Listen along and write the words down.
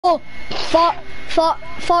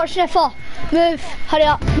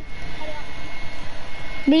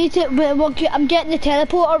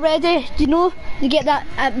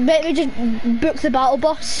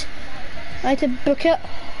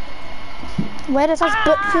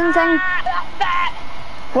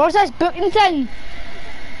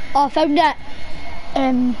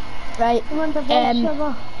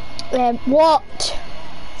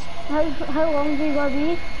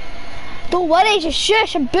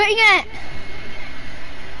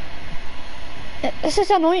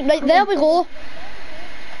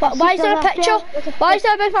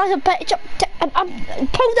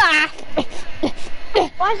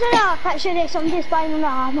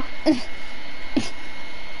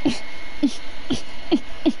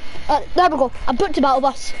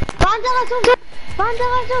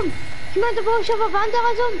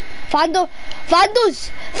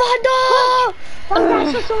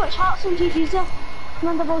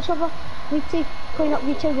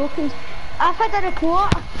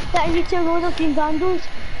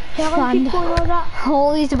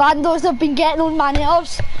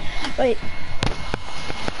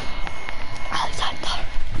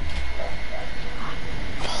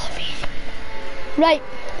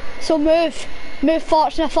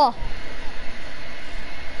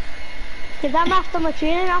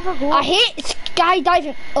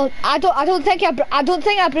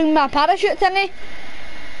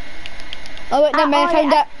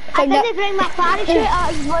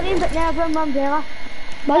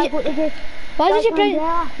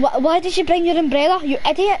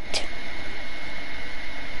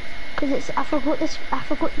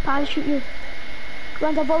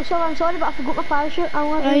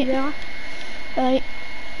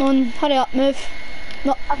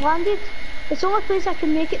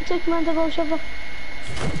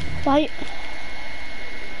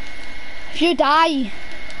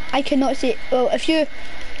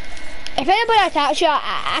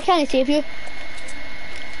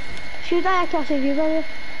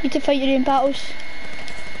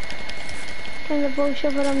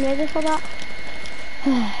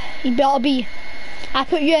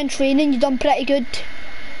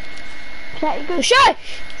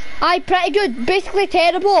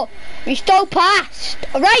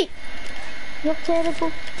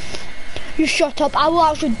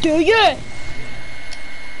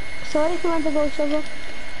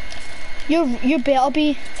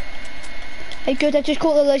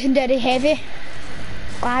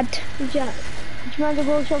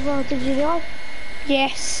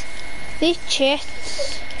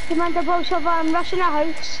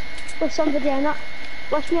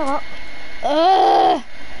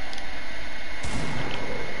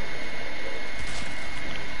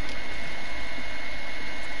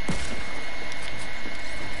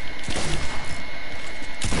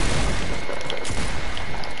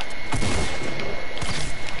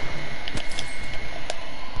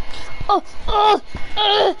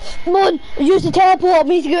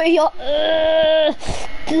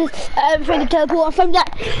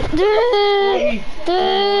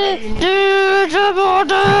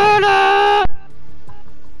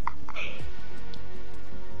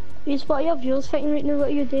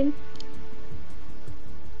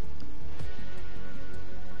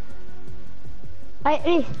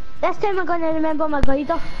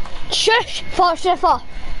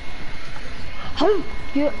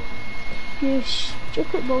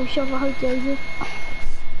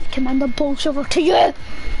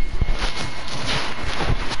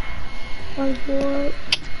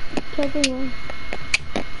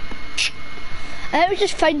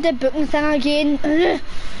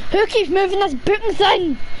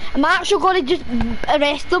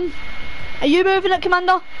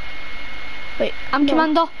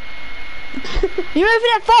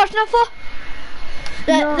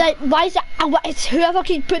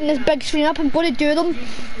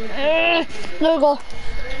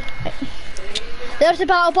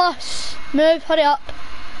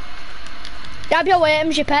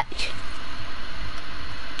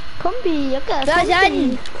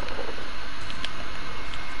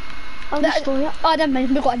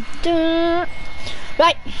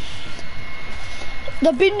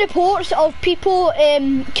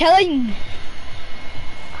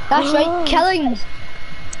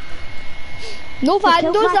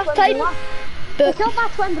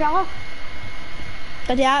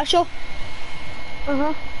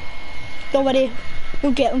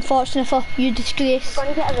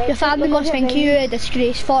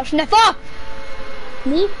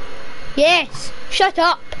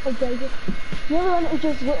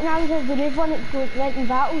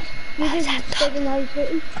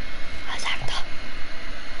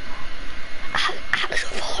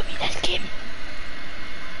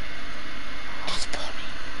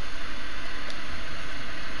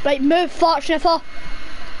Right, move, fart sniffer.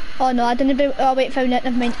 Oh no, I didn't be. Oh wait, found it.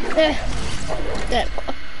 Never mind. There.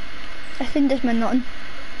 I think there's my nothing.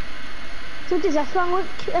 So does this one look?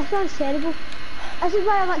 This one's terrible. This is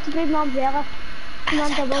why I want to grab my umbrella.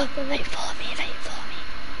 Right, follow me, right, follow me.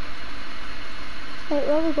 Right,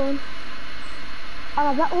 where are we going?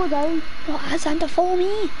 I'm a bit low down. No, Alexander, follow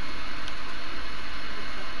me.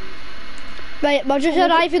 Right, we're just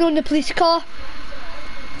arriving on the police car.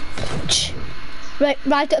 Right,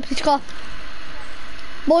 arrived at the police car.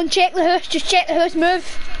 Go and check the house, just check the house,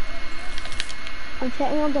 move. I'm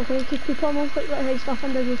checking under here because people are most likely to hide stuff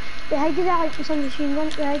under here. They hide it like some machine gun.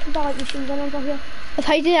 They hide it like machine gun under here. I've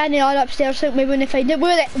hidden it in the other upstairs, like maybe when they find it.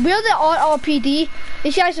 We're the R.R.P.D.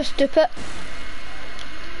 These guys are stupid.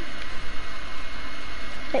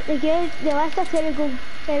 Like they left a terrible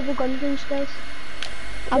gun downstairs.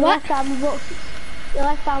 A They what? left ammo boxes. They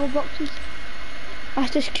left ammo boxes.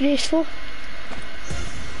 That's disgraceful.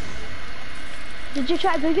 Did you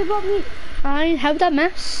try to boogie bob me? Aye, how did I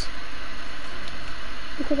miss?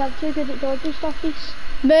 Because I'm too good at dodging stuff, these.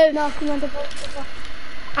 Move. No, Commander Bolsover.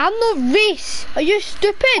 I'm not race. Are you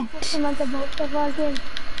stupid? Commander Bolsover again.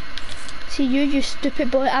 See you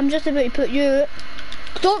stupid boy. I'm just about to put you out.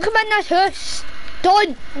 Don't come in this house.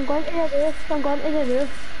 Don't. I'm going to the roof. I'm going to the roof.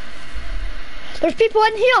 There's people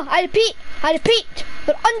in here. I repeat.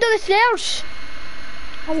 They're under the stairs.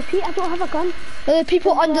 I repeat, I don't have a gun. There are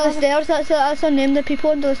people under the stairs. That's their name. The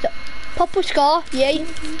people under the stairs. Purple scar. Yay.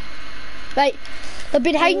 Right. They've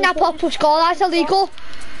been hiding that purple scar. That's illegal.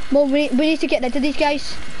 Well, we need to get rid of these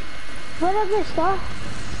guys. Where are they stuck?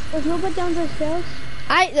 There's nobody under the stairs.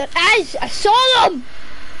 Aye, there is. I saw them.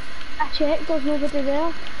 I checked, there's nobody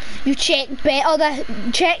there. You check better.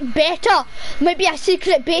 Check better. Maybe a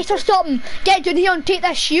secret base or something. Get down here and take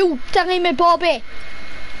that shield thingy, me Bobby.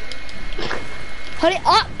 Hurry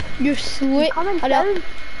up, you slut. Coming Hurry down. up.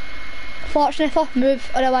 Fart sniffer, move,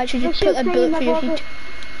 or otherwise you just put a bullet for your head.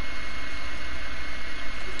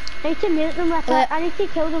 I need to mute them with I need to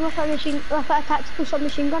kill them with a tactical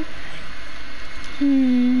submachine gun.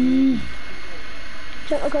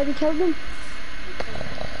 So I'm going to kill them.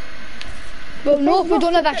 Well, no, if we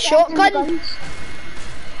don't have a shotgun.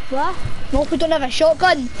 What? No, if we don't have a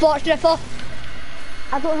shotgun, fart sniffer.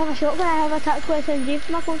 I don't have a shotgun, I have a tactical SMG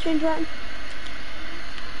for my close range weapon.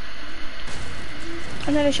 I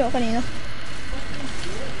don't have a shotgun either.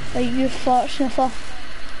 Like, you fart sniffer.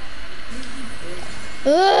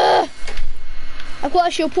 Ugh! I've got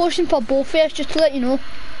a shield potion for both of us, just to let you know.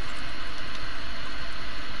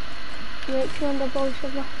 Right, Commander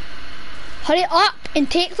Bolsover. Hurry up and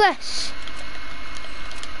take this.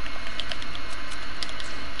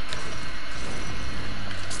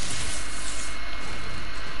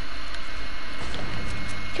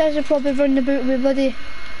 Guys are probably running about with bloody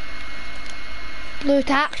blue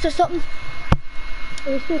tacks or something.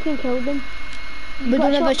 At least we can kill them. We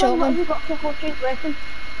don't have a shotgun. What have you got for close range weapon?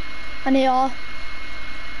 An AR.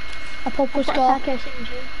 A purple scar. Attack SMG.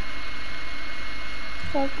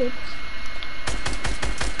 That's good.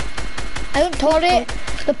 I don't tolerate.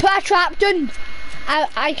 They put a trap down.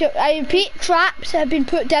 I repeat, traps have been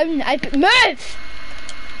put down. Move!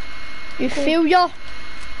 You failure.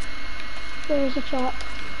 There's a trap.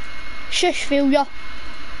 Shush, failure.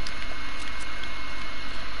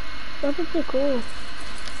 Where did they go?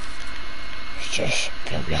 Shush,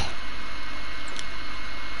 failure.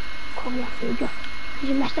 Come here, failure.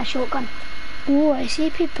 You missed a shotgun. Oh, I see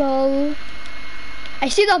people. I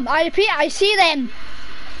see them. I repeat, I see them.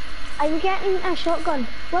 Are you getting a shotgun?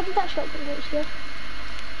 What did that shotgun go to?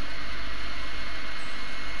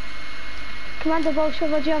 Commander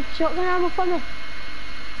Bolsover, do you have shotgun ammo for me?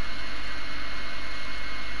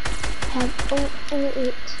 I have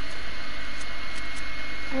 008.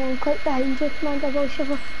 I am quite behind you, Commander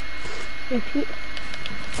Bolsover. Repeat.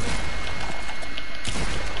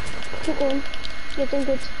 Keep going. You're doing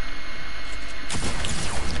good.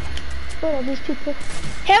 Where are these people?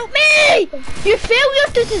 Help me! You failure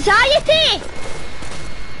to society!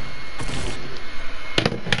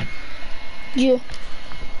 You.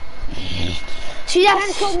 See I that?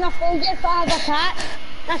 can't call enough failure if I have attack.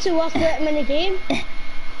 That's the worst weapon in the game.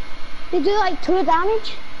 They do like 2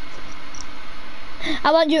 damage.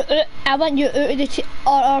 I want you out of the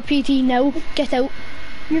R.R.P.D now. Get out.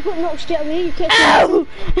 You got knocked straight away. You can't. Ow!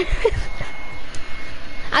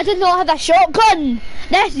 I did not have a shotgun.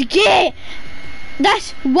 That's gay.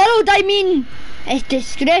 This world, I mean, it's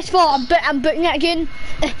disgraceful. I'm booking it again.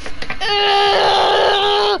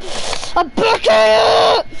 I'm booking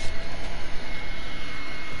it.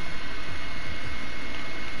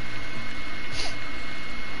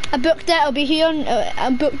 I booked it. I'll be here. I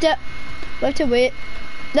booked it. Wait to wait.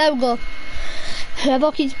 There we go.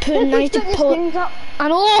 Whoever keeps putting nice to pull. I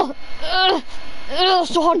know.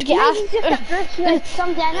 So hard to get off.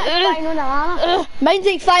 Mine's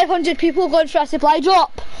like 500 people going for a supply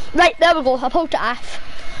drop. Right, there we go. I pulled it off.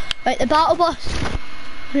 Right, the battle bus.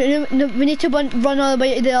 We need to run all the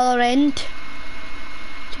way to the other end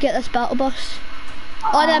to get this battle bus.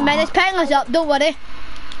 Oh, never mind. It's picking us up. Don't worry.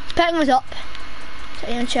 It's picking us up. So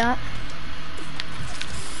you in chat.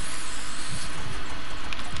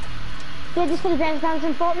 Yeah, just for the dance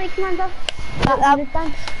in Fortnite, Commander.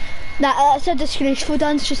 That's a disgraceful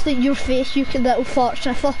dance, just like your face, you little fart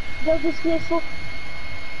sniffer. You're disgraceful.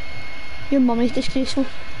 Your mummy's disgraceful.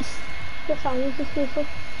 Your family's disgraceful.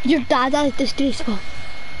 Your dad is disgraceful.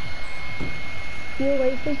 Your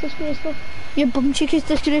wife is disgraceful. Your bum cheek is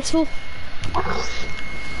disgraceful.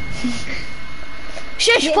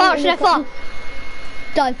 Shush, fart sniffer!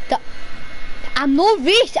 Done. I'm no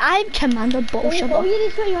race, I'm Commander Bullshit. What are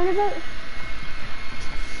you on about?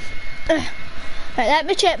 Right, let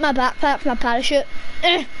me check my backpack for my parachute.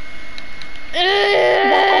 I'm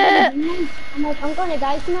gonna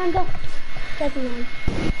die, Commander.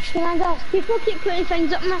 Commander, people keep putting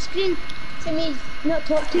things up on my screen to me not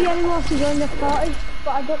talk to you anymore to join the party,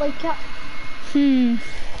 but I don't like it.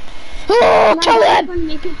 Oh, kill him! I'm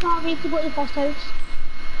make it far away to go to the first house.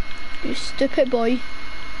 You stupid boy.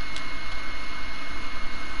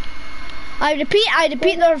 I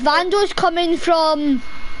repeat, there are vandals coming from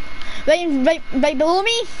right below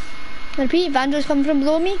me. I repeat, vandals coming from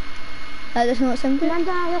below me. That does not sound good.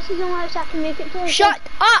 Commander, this is the only house I can make it to. Shut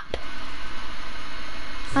up!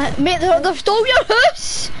 Mate, they've stole your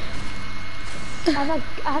house! I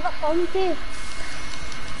have a phone too.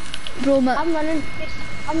 Bro, man. I'm running.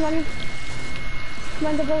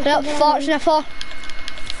 Commander, go. Right, fart sniffer.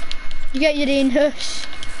 You get your own house.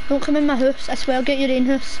 Don't come in my house, I swear, get your own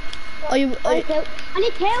house. I need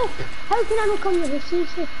help. How can I not come to your house,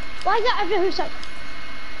 seriously? Why is that every house up?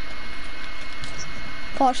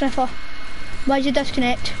 Fart sniffer. Why'd you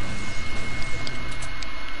disconnect?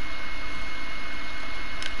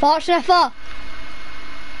 Fart sniffer!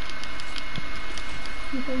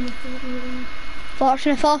 Fart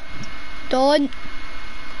sniffer. Don't.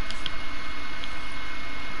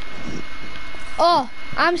 Oh,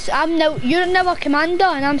 I'm now, you're now a commander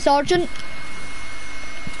and I'm sergeant.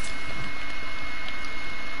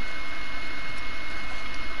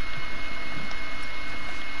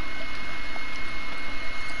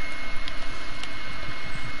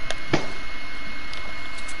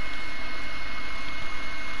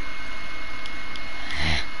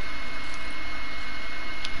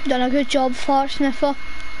 Done a good job, fart sniffer.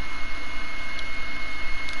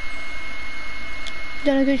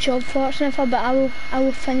 Done a good job, fart sniffer, but I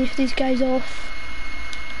will finish these guys off.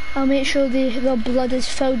 I'll make sure their blood is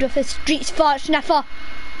filled with the streets, fart sniffer.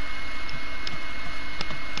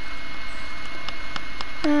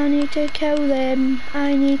 I need to kill them.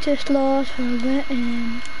 I need to slaughter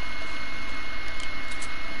them.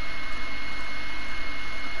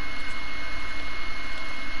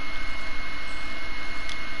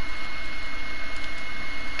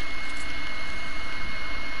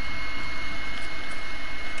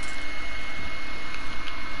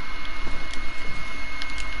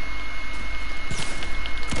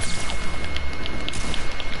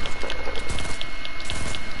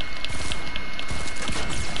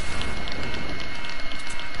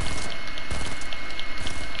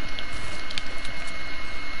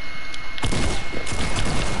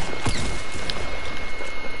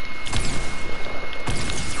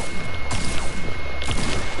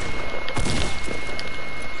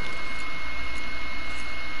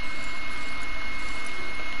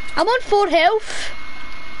 I'm on 4 health.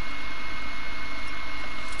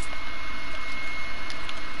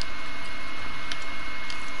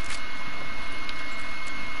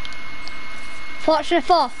 Fortunate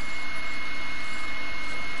for.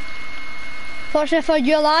 Fortunate for,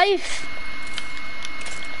 you alive?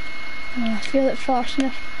 Oh, I feel it,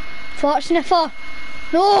 fortunate. Fortunate for.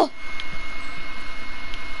 No!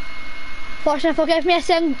 Fortunate for, give me a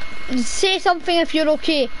sing. Say something if you're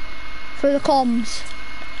okay. For the comms.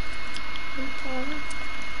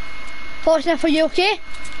 Fortunate for, you okay?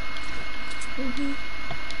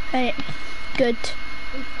 Right, good.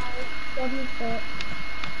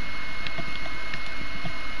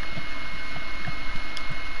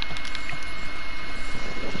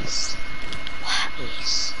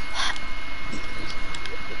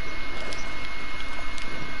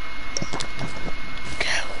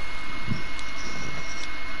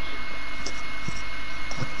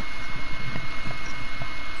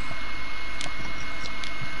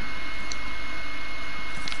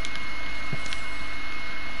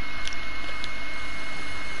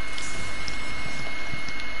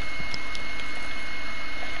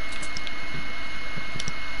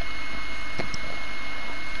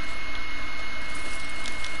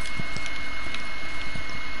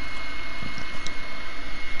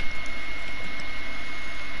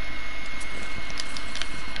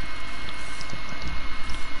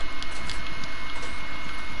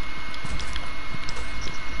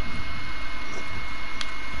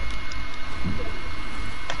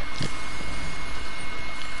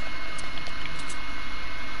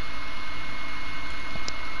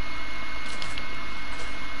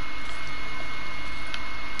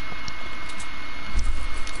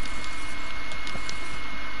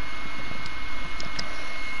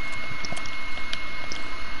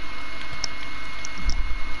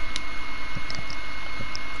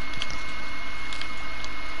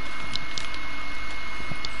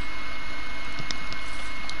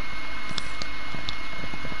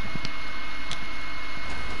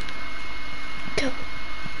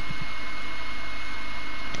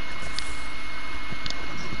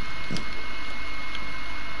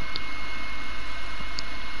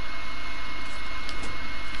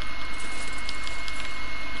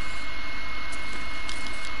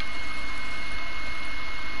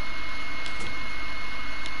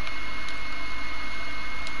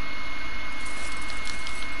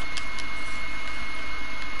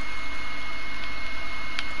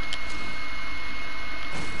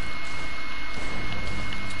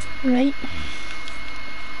 Right.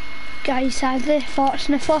 Guy sadly, fart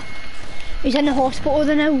sniffer. He's in the hospital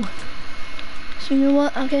now. So you know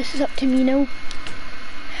what, I guess it's up to me now.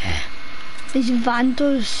 These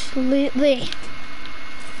vandals lately.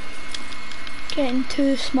 Getting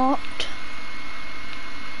too smart.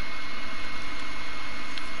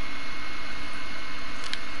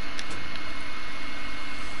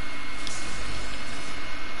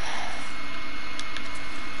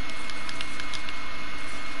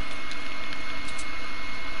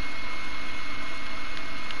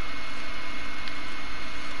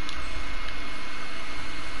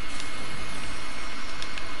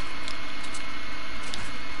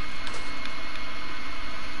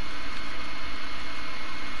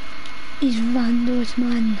 These vandals,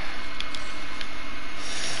 man.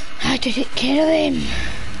 I have to take care of them.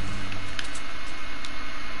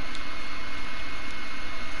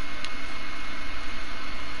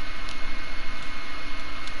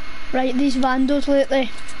 Right, these vandals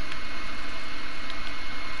lately.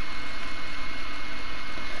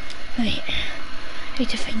 Right, I need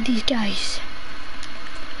to find these guys.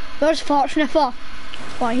 Where's Fart Sniffer?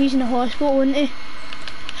 Why, he's in the hospital, isn't he?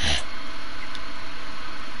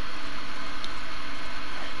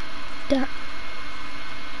 That.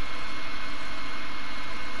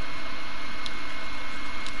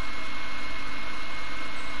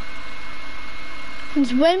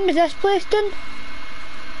 Since when was this place done?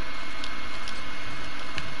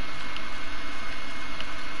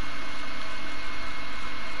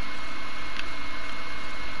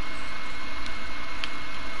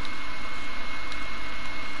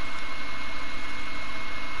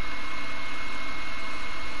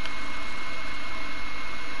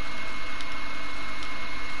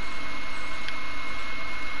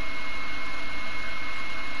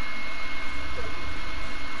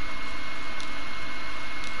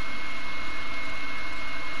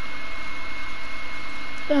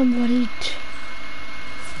 I'm worried.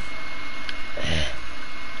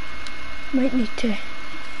 Might need to.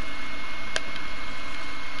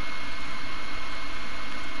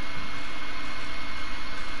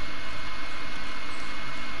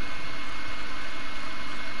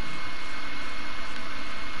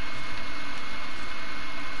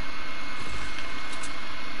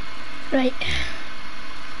 Right.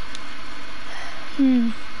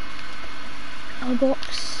 Our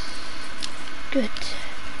box. Good.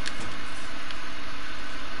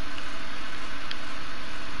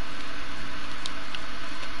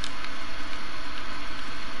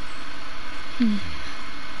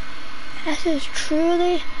 This is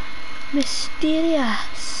truly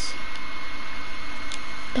mysterious.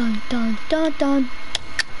 Dun dun dun dun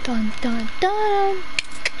dun dun dun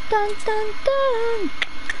dun dun dun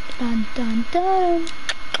dun dun dun.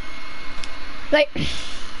 Right.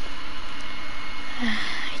 I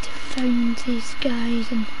had to find these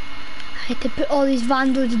guys and I had to put all these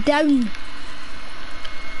vandals down.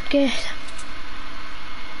 Okay.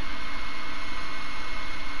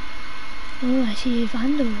 Oh, I see a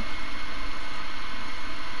vandal.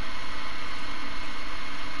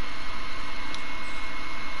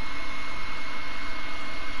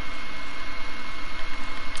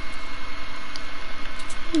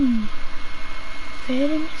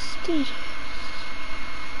 Very mysterious.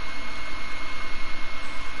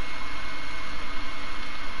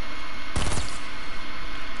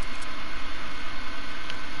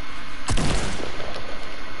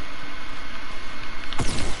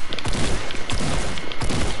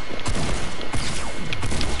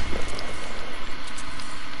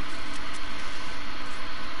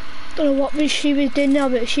 Don't know what she was doing there,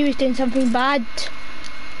 but she was doing something bad.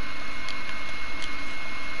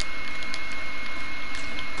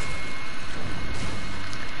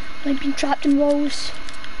 I've been trapped in walls.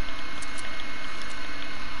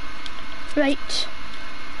 Right.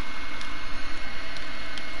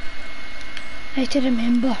 I have to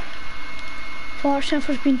remember.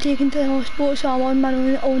 Fortunately, I've been taken to the hospital, so I'm on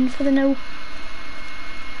my own for the now.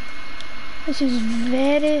 This is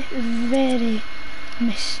very, very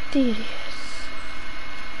mysterious.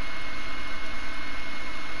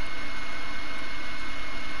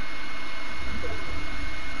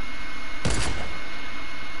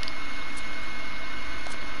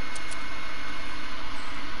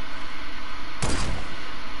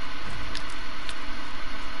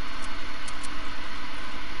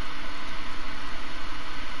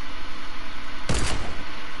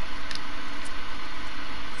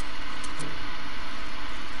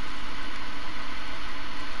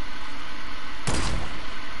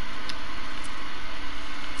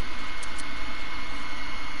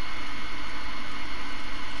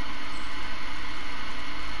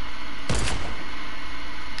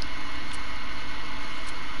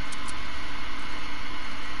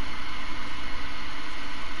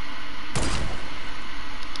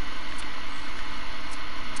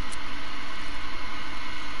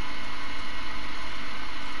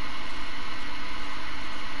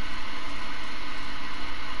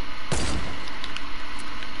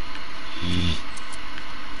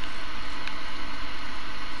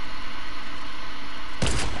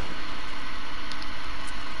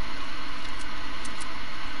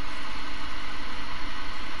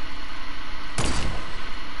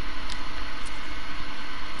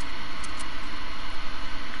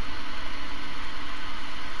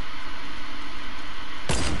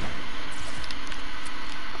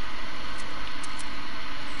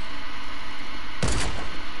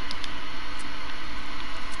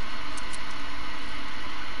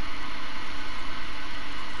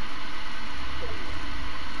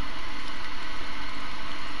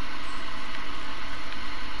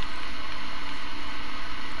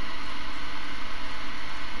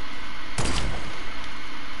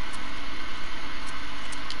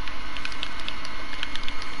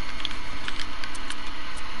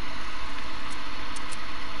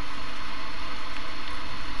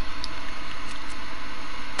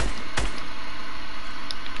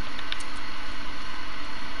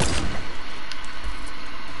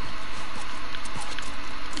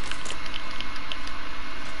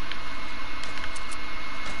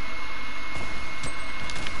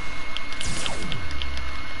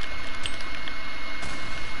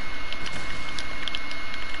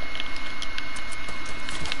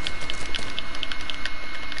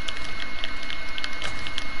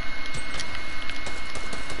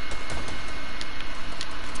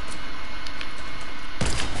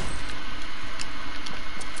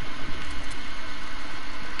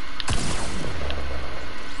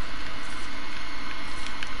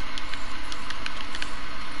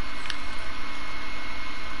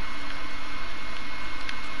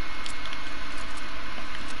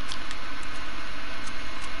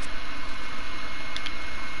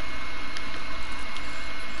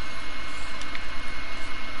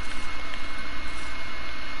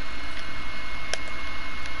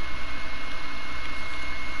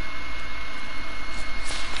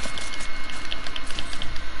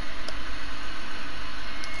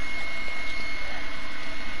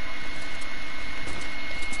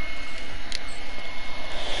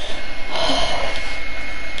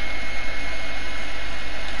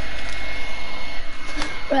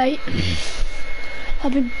 Right.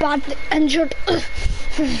 I've been badly injured. I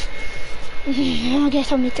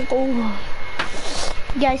guess I'll need to go.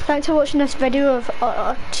 Guys, thanks for watching this video of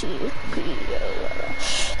R.R.P.D.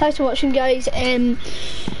 Thanks for watching, guys. Yeah.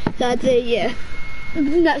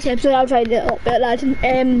 Next episode I'll try to do it a lot better, lads.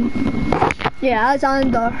 Yeah,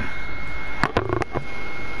 Alexander.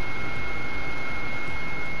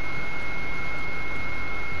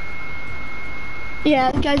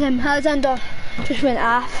 Yeah, guys, Alexander just went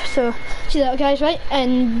off, so see that, guys, right?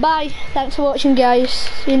 And bye. Thanks for watching, guys.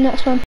 See you in the next one.